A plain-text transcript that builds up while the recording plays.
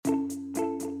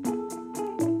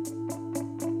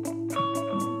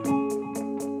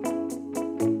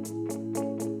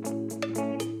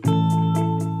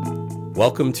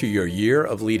Welcome to your year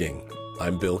of leading.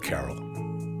 I'm Bill Carroll.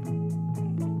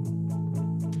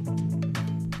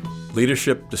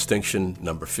 Leadership distinction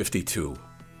number 52,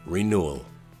 renewal.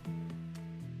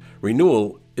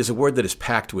 Renewal is a word that is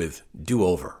packed with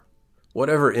do-over.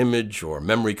 Whatever image or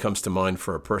memory comes to mind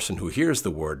for a person who hears the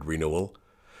word renewal,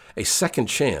 a second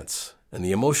chance and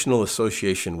the emotional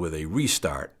association with a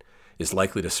restart is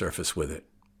likely to surface with it.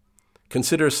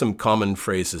 Consider some common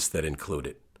phrases that include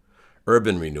it.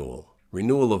 Urban renewal,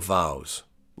 renewal of vows,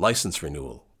 license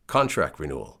renewal, contract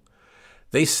renewal.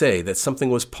 They say that something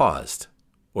was paused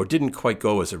or didn't quite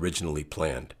go as originally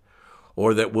planned,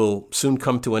 or that will soon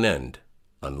come to an end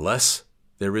unless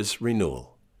there is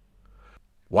renewal.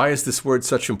 Why is this word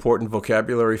such important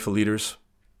vocabulary for leaders?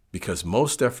 Because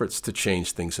most efforts to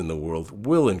change things in the world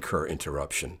will incur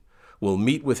interruption, will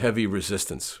meet with heavy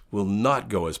resistance, will not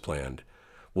go as planned,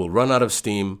 will run out of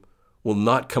steam, will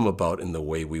not come about in the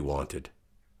way we wanted.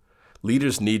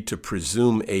 Leaders need to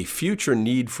presume a future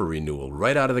need for renewal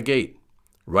right out of the gate,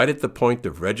 right at the point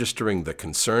of registering the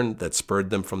concern that spurred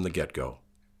them from the get-go.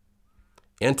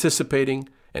 Anticipating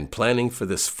and planning for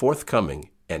this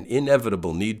forthcoming and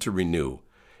inevitable need to renew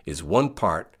is one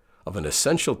part of an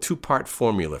essential two-part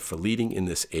formula for leading in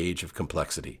this age of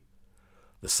complexity.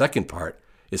 The second part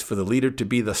is for the leader to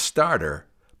be the starter,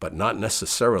 but not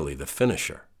necessarily the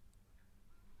finisher.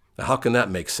 Now, how can that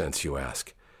make sense, you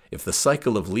ask? If the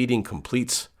cycle of leading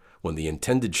completes when the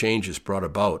intended change is brought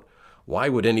about, why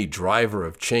would any driver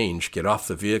of change get off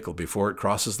the vehicle before it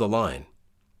crosses the line?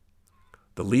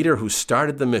 The leader who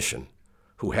started the mission,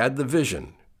 who had the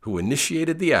vision, who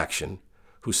initiated the action,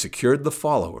 who secured the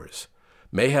followers,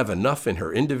 may have enough in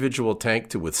her individual tank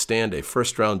to withstand a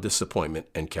first-round disappointment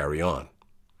and carry on.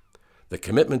 The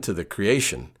commitment to the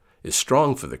creation is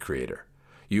strong for the creator.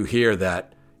 You hear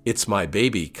that "it's my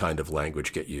baby" kind of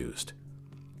language get used.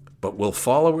 But will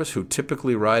followers who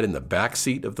typically ride in the back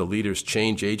seat of the leader's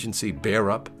change agency bear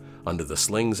up under the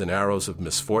slings and arrows of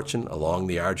misfortune along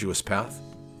the arduous path?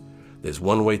 There's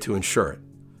one way to ensure it,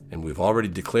 and we've already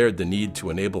declared the need to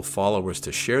enable followers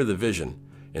to share the vision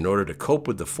in order to cope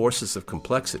with the forces of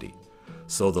complexity,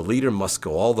 so the leader must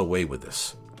go all the way with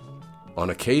this. On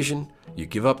occasion, you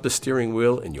give up the steering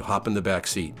wheel and you hop in the back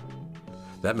seat.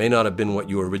 That may not have been what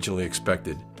you originally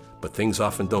expected, but things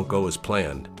often don't go as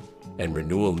planned, and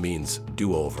renewal means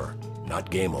do-over,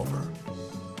 not game over.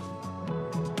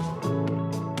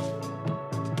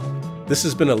 This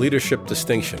has been a leadership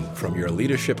distinction from your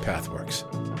Leadership Pathworks.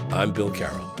 I'm Bill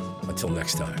Carroll. Until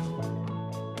next time.